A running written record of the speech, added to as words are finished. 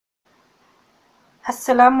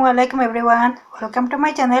Assalamu alaikum everyone. Welcome to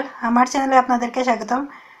my channel. আমার চ্যানেলে আপনাদেরকে স্বাগতম.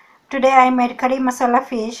 Today I made curry masala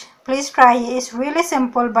fish. Please try. It's really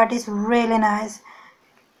simple but it's really nice.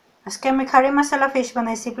 আজকে আমি curry masala fish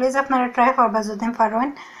বানাইছি. Please আপনারা try করবা যদি পারেন.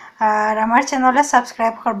 আর আমার চ্যানেলে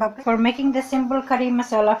subscribe করবা. For making the simple curry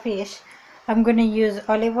masala fish, I'm going to use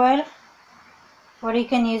olive oil, or you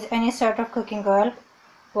can use any sort of cooking oil.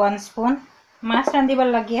 1 spoon. মাছ রান্ধিবার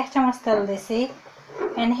লাগি 1 চামচ তেল দিছি.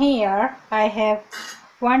 And here I have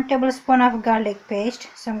 1 tablespoon of garlic paste.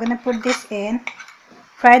 So I'm going to put this in.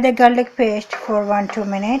 Fry the garlic paste for 1-2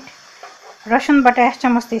 minutes. Roshan butter 1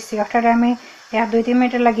 চামচ দিছি. After আমি 1-2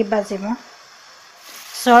 minute লাগি ভাজিব.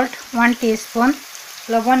 Salt 1 teaspoon.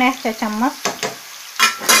 লবণ 1 চা চামচ.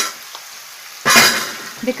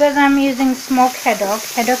 Because I'm using smoked haddock,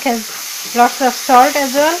 haddock has lots of salt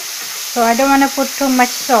as well. So I don't want to put too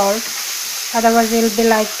much salt. Otherwise it will be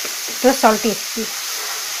like too salty.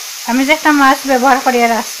 আমি যে একটা মাছ ব্যবহার করি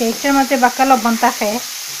আর আজকে এটার মধ্যে বাকা লবণ থাকে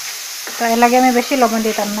তো এর লাগে আমি বেশি লবণ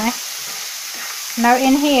দিতাম না. Now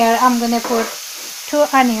in here I'm going to put 2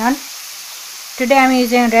 onion. Today I'm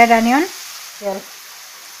using red onion.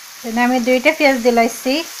 Then আমি দুইটা পেঁয়াজ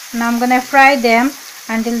দিলাইছি. Now I'm going to fry them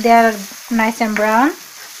until they are nice and brown.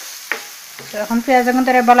 তো এখন পেঁয়াজ যখন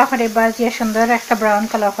ধরে ভালো করে ভাজিয়ে সুন্দর একটা ব্রাউন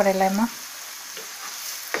কালার করে লাইমো.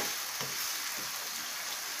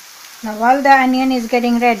 Now while the onion is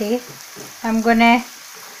getting ready, I'm gonna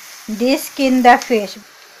de-skin the fish.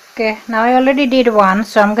 Okay, now I already did one,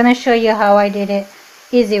 so I'm gonna show you how I did it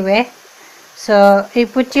easy way. So you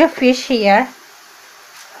put your fish here,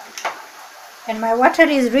 and my water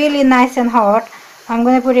is really nice and hot. I'm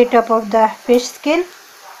gonna put it top of the fish skin.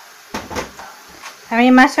 I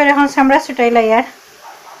mean, master এখন samra sutaila here.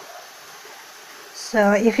 So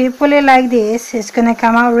if you pull it like this, it's gonna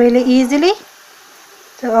come out really easily.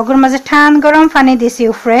 তো অগর মাঝে ঠান গরম পানি দিছি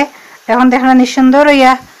উপরে এখন দেখুন কি সুন্দর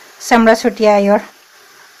হইয়া চামড়া ছুটিয়া আইর.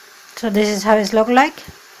 So this is how it look like.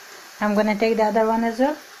 I'm going to take the other one as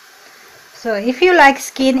well. So if you like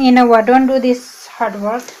skin, you know what, don't do this hard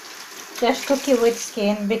work. Just cook it with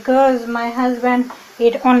skin because my husband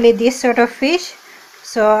eat only this sort of fish.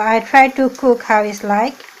 So I try to cook how it's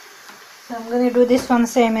like. So I'm going to do this one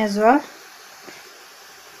same as well.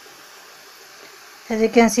 As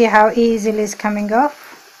you can see how easily it's coming off.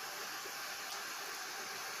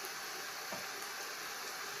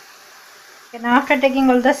 And after taking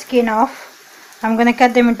all the skin off, I'm going to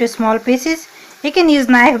cut them into small pieces. You can use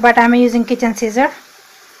knife, but I'm using kitchen scissor.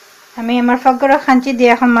 আমি আমার ফগর খাঞ্চি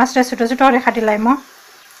দিয়ে এখন মাছটা ছোট ছোট করে কাটি লাইমো.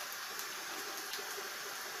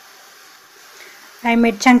 I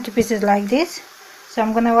made chunky pieces like this. So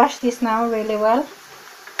I'm going to wash this now really well.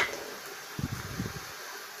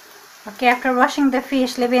 Okay, after washing the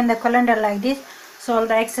fish, leave it in the colander like this so all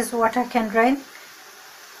the excess water can drain.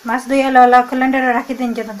 মাছ ধুয়ে ললা colander রাখি দিন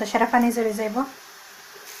যেন তো সারা পানি ঝরে যাইব.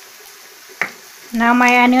 Now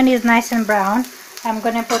my onion is nice and brown. I'm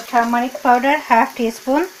going to put turmeric powder 1/2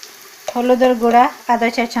 teaspoon. হলুদের গুঁড়া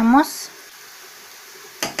 1/2 চা চামচ.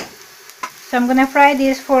 So I'm going to fry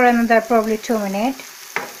this for another probably 2 minutes.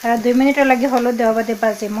 R 2 minute লাগি হলুদ দেওয়া বাদে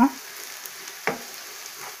ভাজিমো.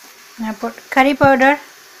 I put curry powder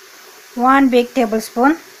 1 big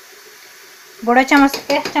tablespoon. বড় চামচ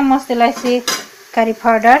 1 চামচ দিলাইছি curry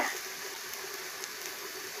powder.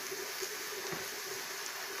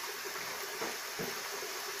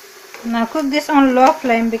 Now cook this on low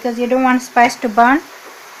flame because you don't want spice to burn.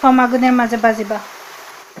 From aguner maze bajiba.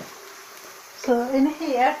 So in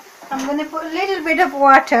here I'm going to put a little bit of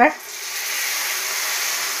water.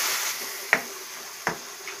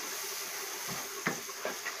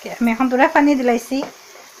 Okay, আমি এখন পুরা পানি দিলাইছি.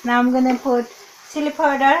 Now I'm going to put chili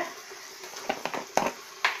powder.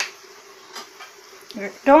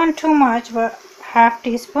 Don't too much, but 1/2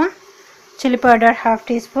 teaspoon. Chili powder 1/2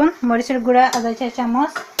 teaspoon. মরিচের গুঁড়া 1/2 চা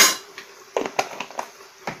চামচ.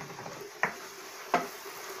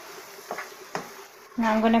 Now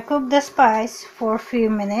I'm going to cook the spice for a few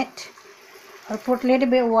minutes. I'll put a little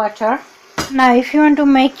bit of water. Now if you want to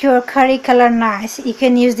make your curry color nice, you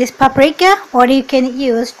can use this paprika or you can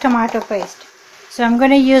use tomato paste. So I'm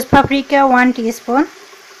going to use paprika 1 teaspoon.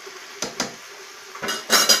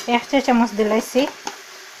 1 চা চামচ দিলাইছি.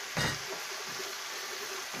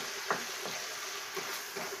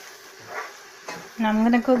 Now I'm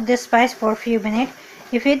going to cook this spice for a few minutes.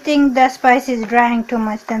 If you think the spice is drying too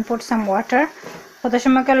much, then put some water. কত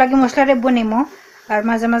সময় লাগে মশলারে বনিমো আর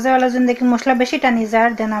মাঝে মাঝে OLA যখন দেখি মশলা বেশি টানি যার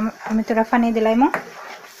দেন আমি তোরা পানি দিলাইমো.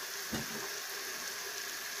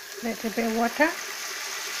 Little bit of water.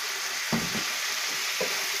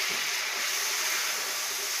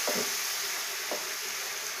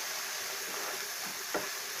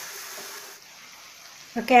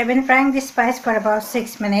 Okay, I've been frying this spice for about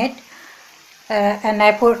 6 minutes. And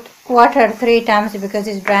I put water 3 times because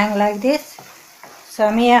it's drying like this. So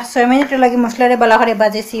আমি 6 মিনিট লাগি মশলারে বালা করে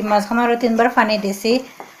বাজেছি মাঝখানে 3 বার পানি দিছি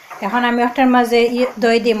এখন আমি ওটার মাঝে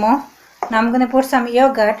দই দিমু now I'm going to put some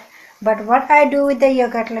yogurt but what I do with the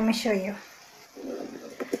yogurt let me show you.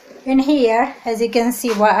 In here as you can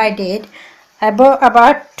see what I did, I bought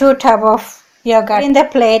about 2 tubs of yogurt in the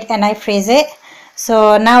plate and I freeze it, so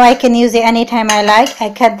now I can use it anytime I like. I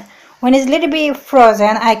cut when it's little bit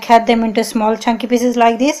frozen, I cut them into small chunky pieces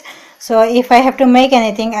like this, so if I have to make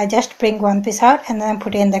anything I just bring one piece out and then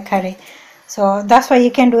put it in the curry. So that's what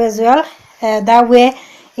you can do as well. That way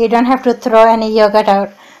you don't have to throw any yogurt out.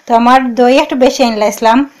 তো আমার দই একটু বেশি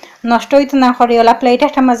আনলাইছিলাম নষ্ট হইতো না করে OLA plate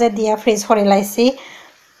একটা মাঝে দিয়া ফ্রিজ করে লাইছি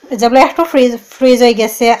যেগুলো একটু ফ্রিজ হয়ে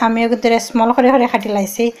গেছে আমি ওগুলো স্মল করে করে কাটি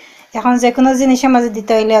লাইছি এখন যে কোনো জিনিসের মাঝে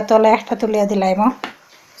দিতে হইলে তলে একটা তুলিয়া দিলাইম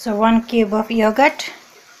so 1 cube of yogurt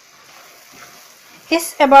is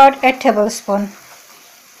about a tablespoon.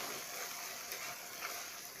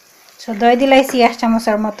 So doi dilaisi 1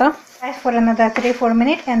 চামচের মতো for another 3-4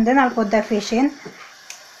 minutes and then I'll put the fish in.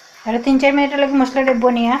 R 3-4 minute লাগি মশলাটা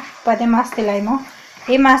বনিয়া বাদে মাছ দিলাইমো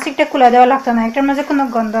এই মাছটা কুলা দেওয়া লাগতো না এটার মাঝে কোনো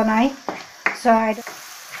গন্ধ নাই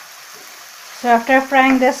so after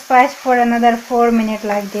frying the spice for another 4 minutes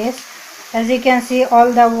like this, as you can see all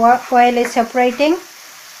the oil is separating.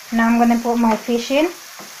 Now I'm going to put my fish in.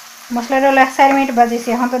 মশলাটা 1-4 মিনিট বাজিছি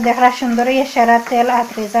এখন তো দেখরা সুন্দরই সারা তেল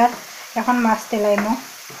আতরে যার এখন মাছ দিলাইমো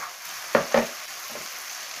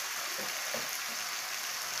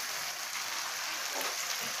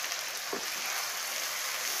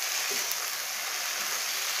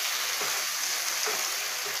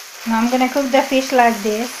Now I'm going to cook the fish like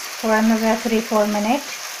this for another 3-4 minutes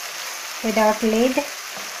without lid.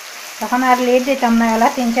 এখন আর lid দিতাম না ওলা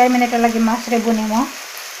 3-4 মিনিট লাগি মাছরে বুনিমো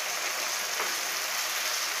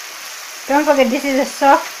Don't forget this is a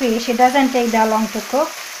soft fish, it doesn't take that long to cook.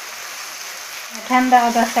 Turn the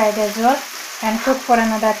other side as well and cook for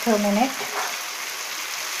another 2 minutes.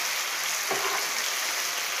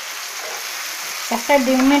 After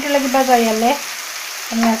 2 minutes lagi bazayalle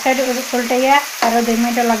আমি side উল্টাইয়া আরো 2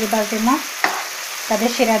 minute লাগি বাজিমো তাতে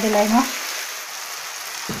শিরা দিলাইমো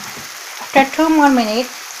After 2 more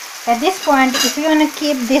minutes, at this point if you want to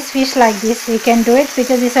keep this fish like this you can do it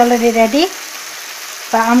because it's already ready.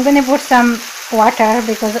 But I'm going to put some water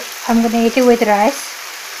because I'm going to eat it with rice.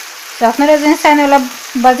 So আপনারা যদি চান OLA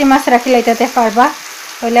বাজি মাছ রাখি লাইতে পারবা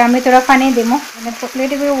তাহলে আমি তোরা পানি দিমু মানে put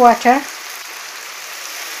little bit of water.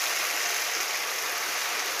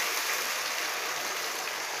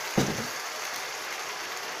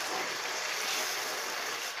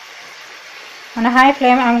 On a high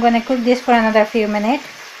flame I'm going to cook this for another few minutes.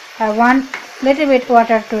 I want little bit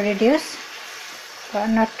water to reduce but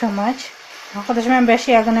not too much.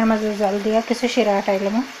 বেশি আগুনের মাঝে জল দিয়া কিছু শিরা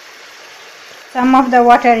আটাইলাম Some of the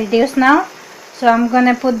water reduced now, so I'm going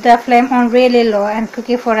to put the flame on really low and cook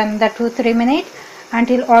it for another 2-3 minutes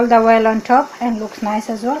until all the oil on top and looks nice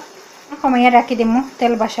as well. কমাইয়া রাখি দিমু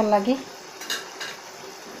তেল বাসার লাগি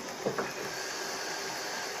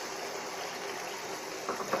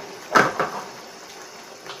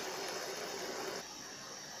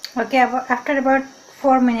Okay, after about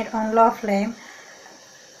 4 minutes on low flame,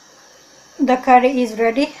 the curry is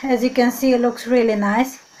ready. As you can see, it looks really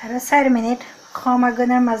nice. At a 4 minutes, ক্ষমা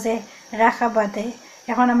গুনের মাঝে রাখা বাদে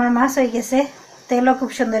এখন আমার মাছ হয়ে গেছে তেলও খুব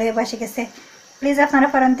সুন্দর হয়ে বসে গেছে প্লিজ আপনারা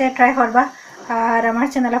ফারান্তে ট্রাই করবা আর আমার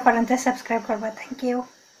চ্যানেলে ফারান্তে সাবস্ক্রাইব করবা থ্যাংক ইউ